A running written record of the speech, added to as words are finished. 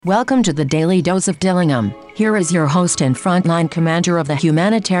Welcome to the Daily Dose of Dillingham. Here is your host and frontline commander of the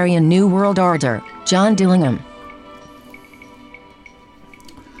humanitarian New World Order, John Dillingham.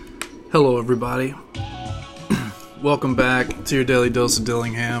 Hello, everybody. Welcome back to your Daily Dose of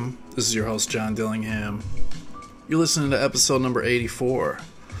Dillingham. This is your host, John Dillingham. You're listening to episode number 84.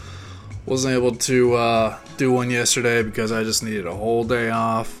 Wasn't able to do one yesterday because I just needed a whole day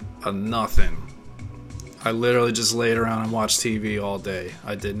off of nothing. I literally just laid around and watched TV all day.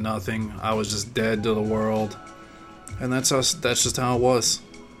 I did nothing. I was just dead to the world. And that's just how it was.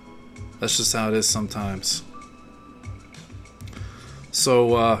 That's just how it is sometimes.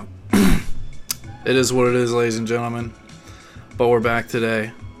 So, it is what it is, ladies and gentlemen. But we're back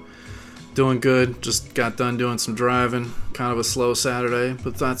today. Doing good. Just got done doing some driving. Kind of a slow Saturday,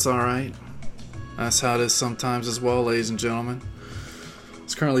 but that's alright. That's how it is sometimes as well, ladies and gentlemen.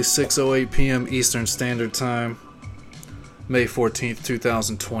 It's currently 6:08 p.m. Eastern Standard Time, May 14th,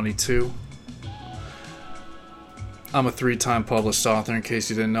 2022. I'm a 3-time published author. In case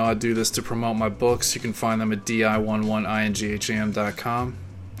you didn't know, I do this to promote my books. You can find them at di11ingham.com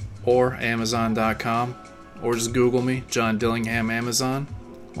or amazon.com, or just Google me, John Dillingham Amazon.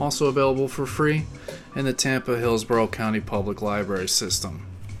 I'm also available for free in the Tampa-Hillsborough County Public Library System.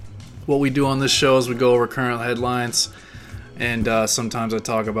 What we do on this show is we go over current headlines, and sometimes I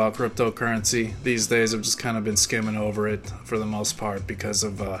talk about cryptocurrency. These days I've just kind of been skimming over it for the most part because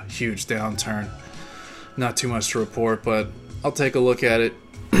of a huge downturn. Not too much to report, but I'll take a look at it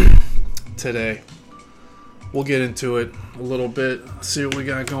today. We'll get into it a little bit, see what we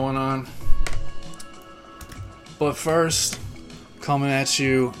got going on. But first, coming at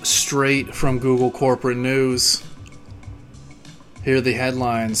you straight from Google Corporate News. Here are the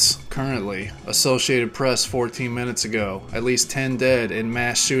headlines currently. Associated Press 14 minutes ago. At least 10 dead in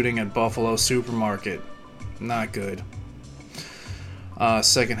mass shooting at Buffalo supermarket. Not good.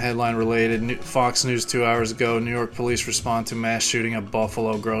 Second headline related. Fox News 2 hours ago. New York police respond to mass shooting at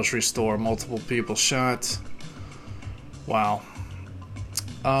Buffalo grocery store. Multiple people shot. Wow.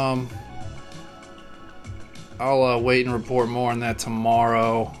 I'll wait and report more on that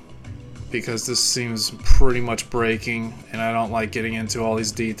tomorrow, because this seems pretty much breaking, and I don't like getting into all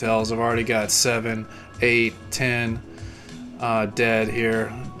these details. I've already got 7, 8, 10 dead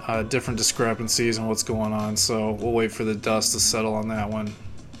here. Different discrepancies in what's going on, so we'll wait for the dust to settle on that one.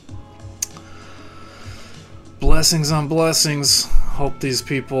 Blessings on blessings. Hope these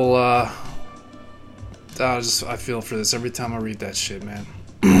people, I feel for this every time I read that shit, man.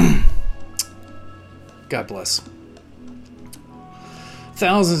 God bless.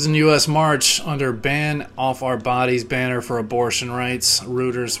 Thousands in U.S. march under Ban Off Our Bodies banner for abortion rights.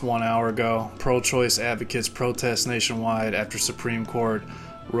 Reuters 1 hour ago. Pro-choice advocates protest nationwide after Supreme Court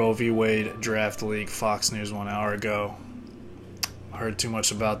Roe v. Wade draft leak. Fox News 1 hour ago. Heard too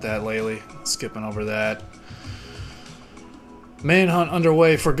much about that lately. Skipping over that. Manhunt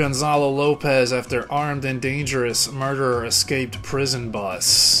underway for Gonzalo Lopez after armed and dangerous murderer escaped prison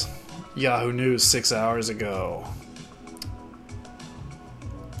bus. Yahoo News 6 hours ago.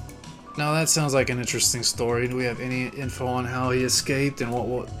 Now that sounds like an interesting story. Do we have any info on how he escaped and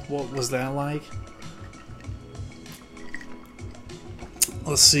what was that like?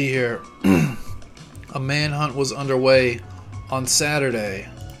 Let's see here. A manhunt was underway on Saturday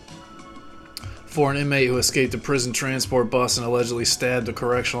for an inmate who escaped a prison transport bus and allegedly stabbed a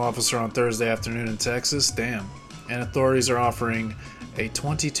correctional officer on Thursday afternoon in Texas. Damn. And authorities are offering a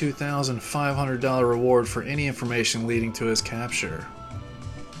 $22,500 reward for any information leading to his capture.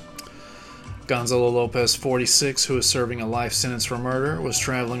 Gonzalo Lopez, 46, who is serving a life sentence for murder, was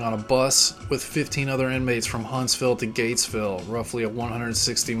traveling on a bus with 15 other inmates from Huntsville to Gatesville, roughly a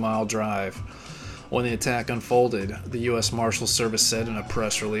 160-mile drive, when the attack unfolded, the U.S. Marshals Service said in a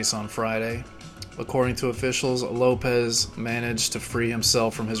press release on Friday. According to officials, Lopez managed to free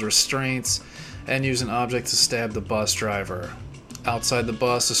himself from his restraints and use an object to stab the bus driver. Outside the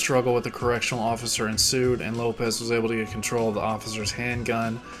bus, a struggle with a correctional officer ensued, and Lopez was able to get control of the officer's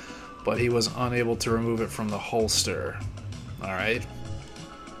handgun, but he was unable to remove it from the holster. Alright.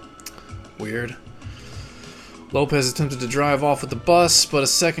 Weird. Lopez attempted to drive off with the bus, but a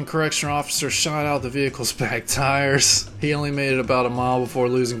second correctional officer shot out the vehicle's back tires. He only made it about a mile before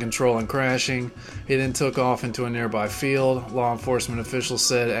losing control and crashing. He then took off into a nearby field, law enforcement officials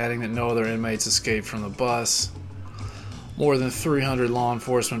said, adding that no other inmates escaped from the bus. More than 300 law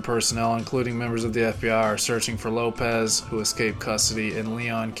enforcement personnel, including members of the FBI, are searching for Lopez, who escaped custody in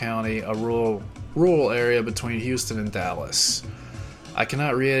Leon County, a rural area between Houston and Dallas. I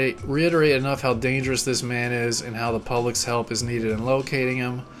cannot reiterate enough how dangerous this man is and how the public's help is needed in locating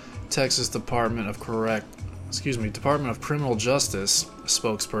him. Texas Department of Department of Criminal Justice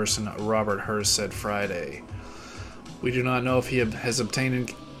spokesperson Robert Hurst said Friday. We do not know if he has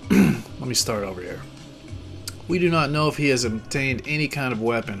obtained... Let me start over here. We do not know if he has obtained any kind of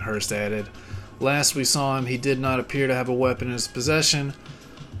weapon, Hurst added. Last we saw him, he did not appear to have a weapon in his possession,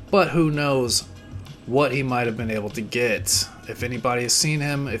 but who knows what he might have been able to get. If anybody has seen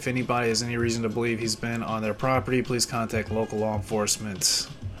him, if anybody has any reason to believe he's been on their property, please contact local law enforcement.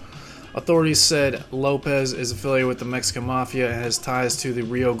 Authorities said Lopez is affiliated with the Mexican Mafia and has ties to the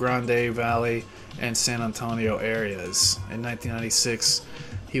Rio Grande Valley and San Antonio areas. In 1996,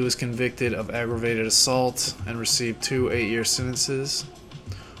 he was convicted of aggravated assault and received 2 8-year sentences.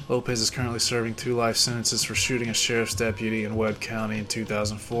 Lopez is currently serving 2 life sentences for shooting a sheriff's deputy in Webb County in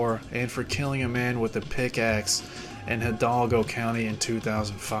 2004 and for killing a man with a pickaxe in Hidalgo County in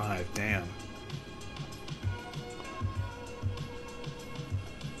 2005. Damn.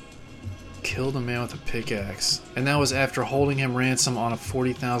 Killed a man with a pickaxe. And that was after holding him ransom on a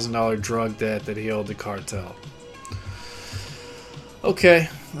 $40,000 drug debt that he owed the cartel. Okay,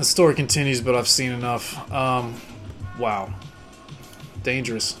 the story continues, but I've seen enough. Wow.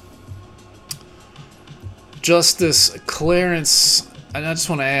 Dangerous. Justice Clarence, and I just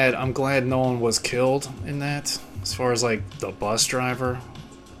want to add, I'm glad no one was killed in that. As far as like the bus driver.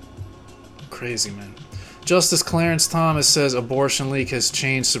 Crazy, man. Justice Clarence Thomas says abortion leak has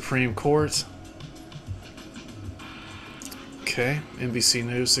changed Supreme Court. Okay, NBC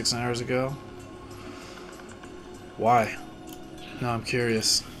News 6 hours ago. Why? No, I'm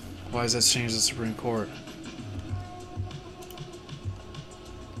curious. Why has that changed the Supreme Court?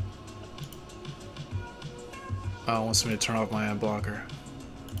 Oh, it wants me to turn off my ad blocker.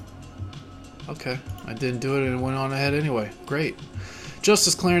 Okay, I didn't do it and it went on ahead anyway. Great.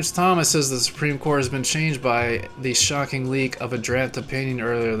 Justice Clarence Thomas says the Supreme Court has been changed by the shocking leak of a draft opinion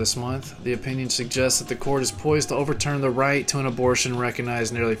earlier this month. The opinion suggests that the court is poised to overturn the right to an abortion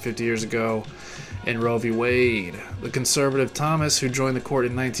recognized nearly 50 years ago in Roe v. Wade. The conservative Thomas, who joined the court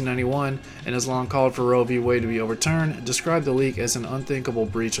in 1991 and has long called for Roe v. Wade to be overturned, described the leak as an unthinkable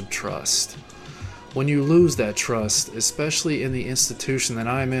breach of trust. When you lose that trust, especially in the institution that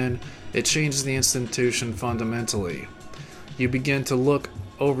I'm in, it changes the institution fundamentally. You begin to look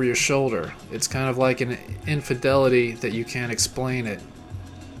over your shoulder. It's kind of like an infidelity that you can't explain it,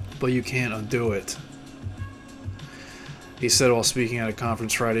 but you can't undo it. He said while speaking at a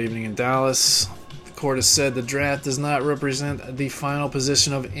conference Friday evening in Dallas. The court has said the draft does not represent the final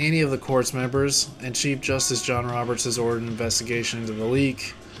position of any of the court's members, and Chief Justice John Roberts has ordered an investigation into the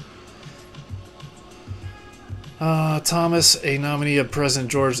leak. Thomas, a nominee of President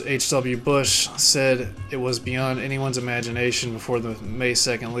George H.W. Bush, said it was beyond anyone's imagination before the May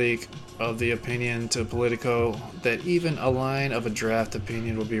 2nd leak of the opinion to Politico that even a line of a draft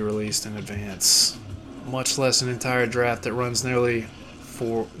opinion would be released in advance, much less an entire draft that runs nearly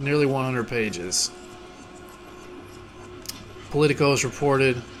 100 pages. Politico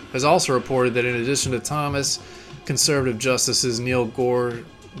has also reported that in addition to Thomas, conservative justices Neil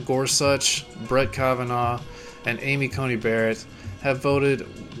Gorsuch, Brett Kavanaugh, and Amy Coney Barrett have voted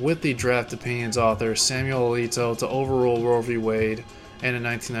with the draft opinion's author Samuel Alito to overrule Roe v. Wade and a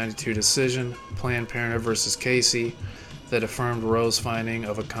 1992 decision, Planned Parenthood v. Casey, that affirmed Roe's finding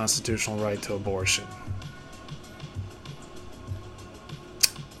of a constitutional right to abortion.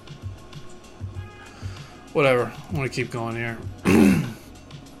 Whatever, I'm going to keep going here.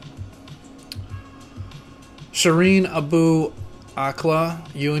 Shireen Abu Akleh,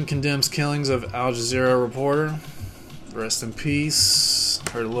 UN condemns killings of Al Jazeera reporter. Rest in peace.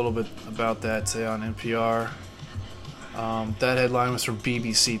 Heard a little bit about that today on NPR. That headline was from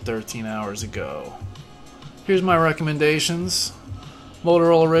BBC 13 hours ago. Here's my recommendations.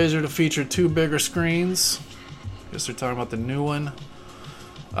 Motorola Razr to feature 2 bigger screens. Guess they're talking about the new one.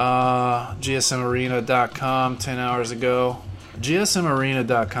 GSMarena.com 10 hours ago.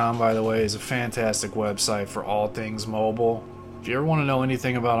 GSMarena.com, by the way, is a fantastic website for all things mobile. If you ever want to know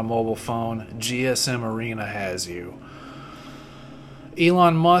anything about a mobile phone, GSM Arena has you.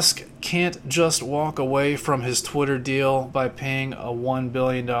 Elon Musk can't just walk away from his Twitter deal by paying a $1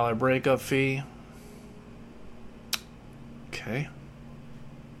 billion breakup fee. Okay.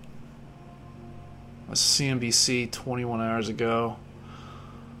 That's CNBC 21 hours ago.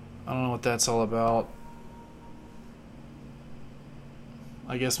 I don't know what that's all about.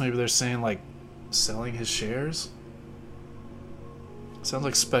 I guess maybe they're saying, like, selling his shares? Sounds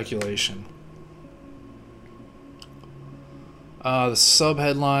like speculation. The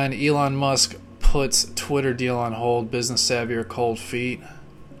sub-headline, Elon Musk puts Twitter deal on hold, business savvy or cold feet.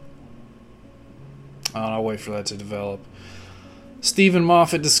 I'll wait for that to develop. Stephen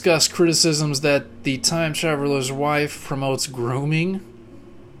Moffat discussed criticisms that the time traveler's wife promotes grooming.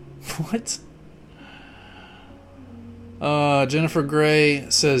 What? Jennifer Grey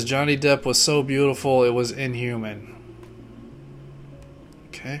says Johnny Depp was so beautiful it was inhuman.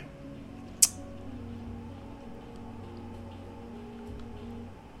 Okay.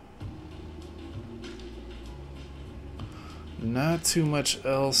 Not too much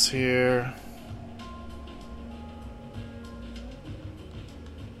else here.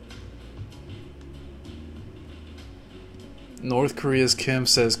 North Korea's Kim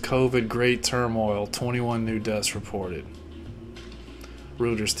says COVID great turmoil. 21 new deaths reported.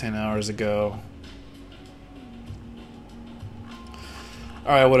 Reuters 10 hours ago.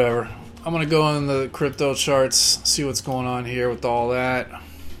 Alright, whatever. I'm going to go on the crypto charts, see what's going on here with all that.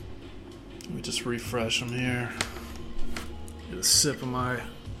 Let me just refresh them here. Get a sip of my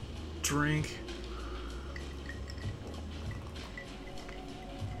drink.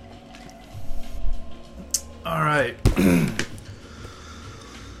 Alright.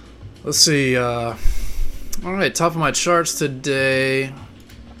 Let's see. Alright, top of my charts today.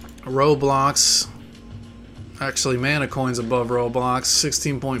 Roblox. Actually, Mana Coin's above Roblox.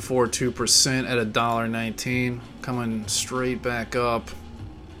 16.42% at $1.19. Coming straight back up.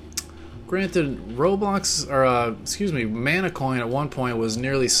 Granted, Roblox, or Mana Coin at one point was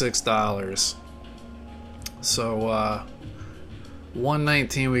nearly $6. So,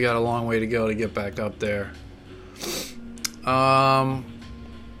 119, we got a long way to go to get back up there.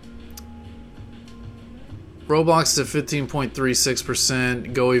 Roblox is at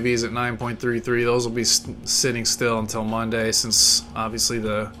 15.36%. GoEV is at 9.33. Those will be sitting still until Monday, since obviously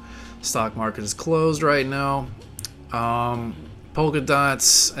the stock market is closed right now.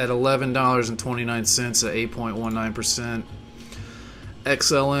 Polkadot's at $11.29 at 8.19%.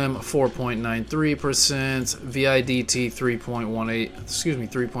 XLM 4.93%. VIDT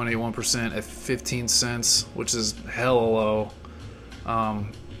 3.81% at 15 cents, which is hella low.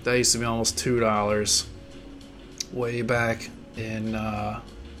 That used to be almost $2 way back in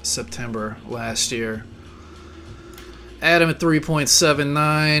September last year. Atom at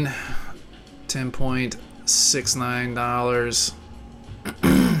 3.79, $10.69.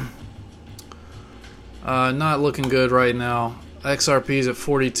 Not looking good right now. XRP's at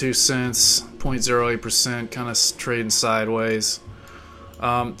 42 cents, 0.08%, kind of trading sideways.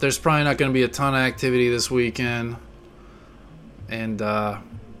 There's probably not going to be a ton of activity this weekend, and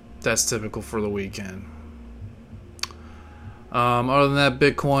that's typical for the weekend. Other than that,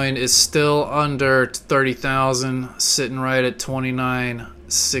 Bitcoin is still under 30,000, sitting right at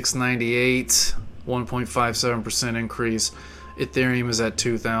 29,698, 1.57% increase. Ethereum is at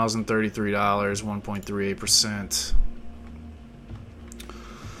 $2,033, 1.38%.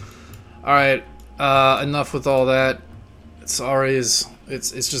 Alright, enough with all that.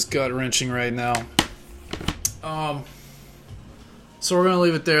 It's just gut wrenching right now. So we're gonna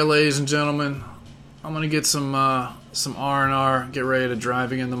leave it there, ladies and gentlemen. I'm gonna get some R&R, get ready to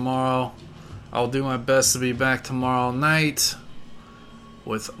drive again tomorrow. I'll do my best to be back tomorrow night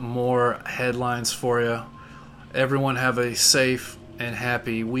with more headlines for you. Everyone have a safe and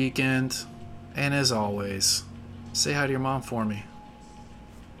happy weekend, and as always, say hi to your mom for me.